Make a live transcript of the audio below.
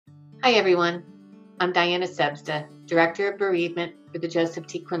Hi, everyone. I'm Diana Sebsta, Director of Bereavement for the Joseph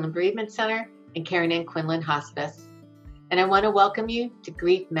T. Quinlan Bereavement Center and Karen Ann Quinlan Hospice. And I want to welcome you to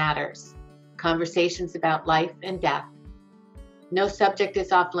Grief Matters, conversations about life and death. No subject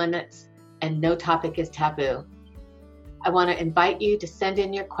is off limits and no topic is taboo. I want to invite you to send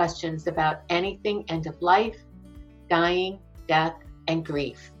in your questions about anything end of life, dying, death, and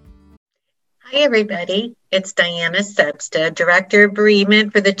grief. Hi, everybody. It's Diana Sebsta, Director of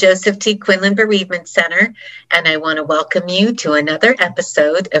Bereavement for the Joseph T. Quinlan Bereavement Center, and I want to welcome you to another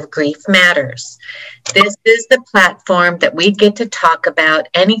episode of Grief Matters. This is the platform that we get to talk about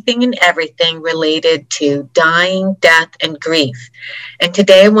anything and everything related to dying, death, and grief. And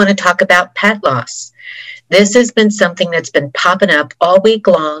today I want to talk about pet loss. This has been something that's been popping up all week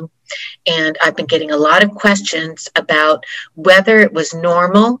long, and I've been getting a lot of questions about whether it was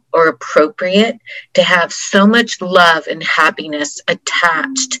normal or appropriate to have so much love and happiness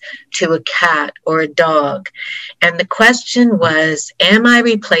attached to a cat or a dog. And the question was, am I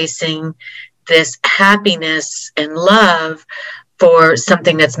replacing this happiness and love for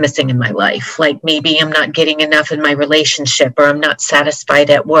something that's missing in my life? Like maybe I'm not getting enough in my relationship, or I'm not satisfied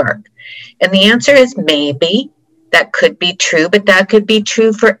at work. And the answer is maybe. That could be true, but that could be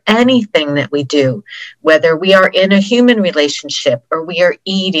true for anything that we do, whether we are in a human relationship, or we are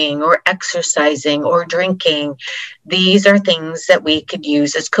eating or exercising or drinking. These are things that we could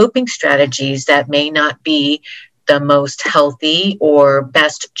use as coping strategies that may not be the most healthy or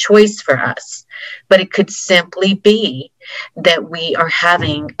best choice for us. But it could simply be that we are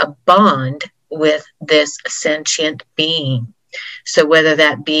having a bond with this sentient being. So whether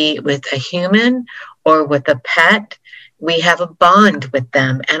that be with a human or with a pet, we have a bond with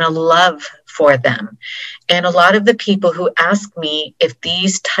them and a love for them. And a lot of the people who ask me if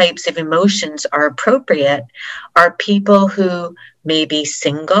these types of emotions are appropriate are people who may be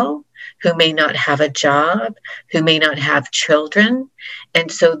single, who may not have a job, who may not have children.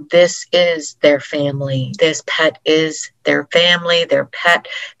 And so this is their family. This pet is their family, their pet,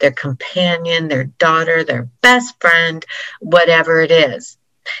 their companion, their daughter, their best friend, whatever it is.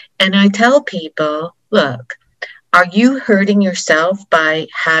 And I tell people, look, are you hurting yourself by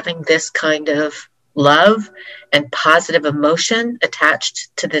having this kind of love and positive emotion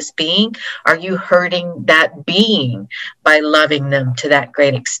attached to this being? Are you hurting that being by loving them to that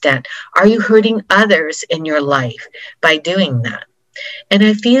great extent? Are you hurting others in your life by doing that? And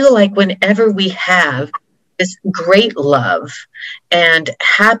I feel like whenever we have this great love and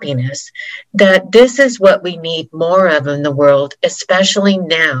happiness, that this is what we need more of in the world, especially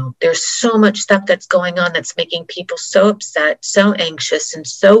now. There's so much stuff that's going on that's making people so upset, so anxious, and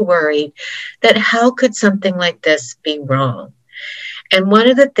so worried that how could something like this be wrong? And one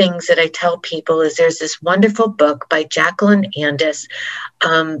of the things that I tell people is there's this wonderful book by Jacqueline Andis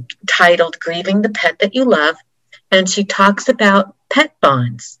titled Grieving the Pet That You Love. And she talks about pet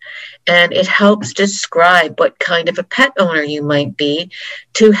bonds, and it helps describe what kind of a pet owner you might be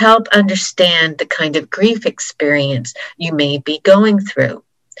to help understand the kind of grief experience you may be going through.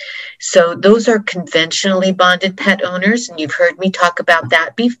 So those are conventionally bonded pet owners, and you've heard me talk about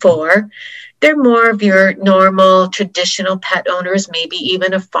that before. They're more of your normal, traditional pet owners, maybe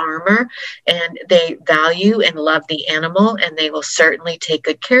even a farmer, and they value and love the animal, and they will certainly take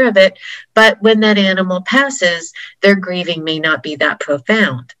good care of it. But when that animal passes, their grieving may not be that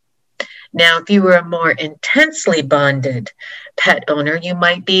profound. Now, if you were a more intensely bonded pet owner, you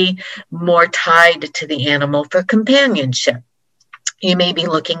might be more tied to the animal for companionship. You may be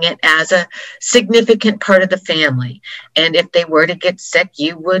looking at as a significant part of the family. And if they were to get sick,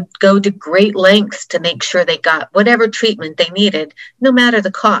 you would go to great lengths to make sure they got whatever treatment they needed, no matter the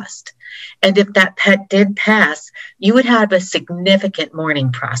cost. And if that pet did pass, you would have a significant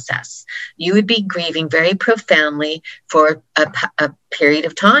mourning process. You would be grieving very profoundly for a period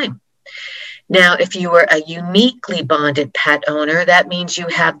of time. Now, if you were a uniquely bonded pet owner, that means you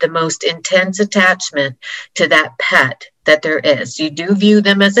have the most intense attachment to that pet that there is. You do view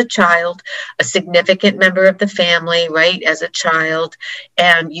them as a child, a significant member of the family, right, as a child,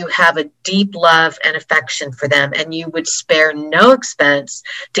 and you have a deep love and affection for them, and you would spare no expense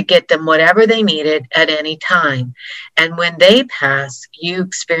to get them whatever they needed at any time. And when they pass, you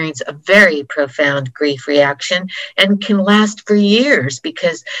experience a very profound grief reaction and can last for years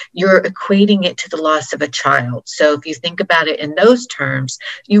because you're equating it to the loss of a child. So if you think about it in those terms,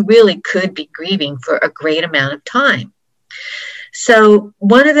 you really could be grieving for a great amount of time. So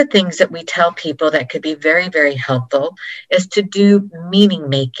one of the things that we tell people that could be very, very helpful is to do meaning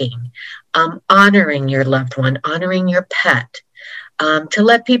making, honoring your loved one, honoring your pet. to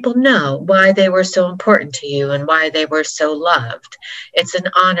let people know why they were so important to you and why they were so loved. It's an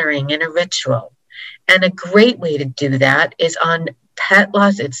honoring and a ritual. And a great way to do that is on Pet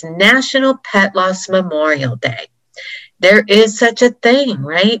Loss. It's National Pet Loss Memorial Day. There is such a thing,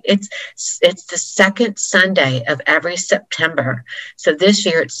 right? It's the second Sunday of every September. So this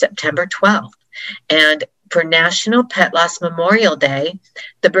year it's September 12th. And for National Pet Loss Memorial Day,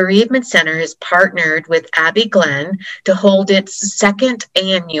 the Bereavement Center has partnered with Abbey Glen to hold its second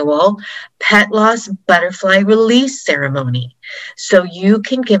annual Pet Loss Butterfly Release Ceremony. So you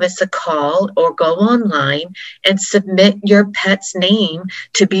can give us a call or go online and submit your pet's name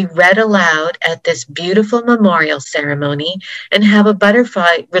to be read aloud at this beautiful memorial ceremony and have a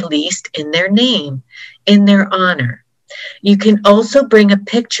butterfly released in their name, in their honor. You can also bring a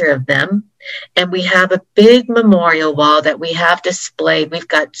picture of them. And we have a big memorial wall that we have displayed. We've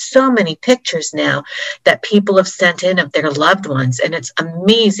got so many pictures now that people have sent in of their loved ones, and it's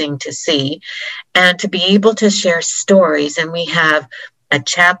amazing to see and to be able to share stories. And we have a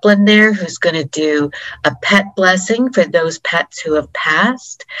chaplain there who's going to do a pet blessing for those pets who have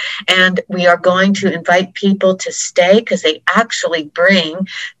passed. And we are going to invite people to stay because they actually bring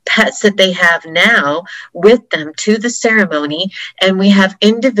pets that they have now with them to the ceremony. And we have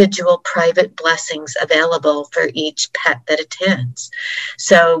individual private blessings available for each pet that attends.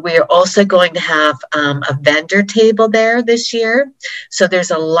 So we are also going to have a vendor table there this year. So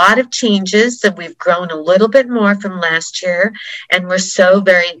there's a lot of changes that we've grown a little bit more from last year. And we're so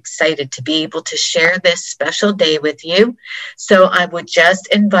very excited to be able to share this special day with you. So I would just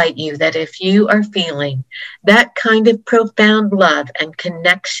invite you that if you are feeling that kind of profound love and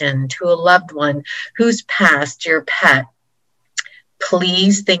connection to a loved one who's passed, your pet,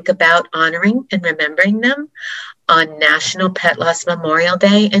 please think about honoring and remembering them on National Pet Loss Memorial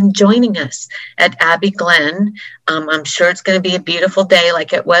Day and joining us at Abbey Glen. I'm sure it's going to be a beautiful day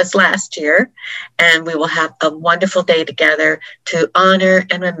like it was last year, and we will have a wonderful day together to honor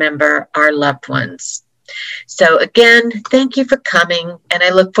and remember our loved ones. So again, thank you for coming, and I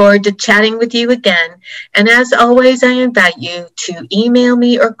look forward to chatting with you again. And as always, I invite you to email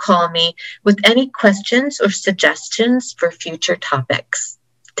me or call me with any questions or suggestions for future topics.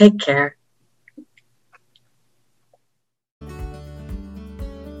 Take care.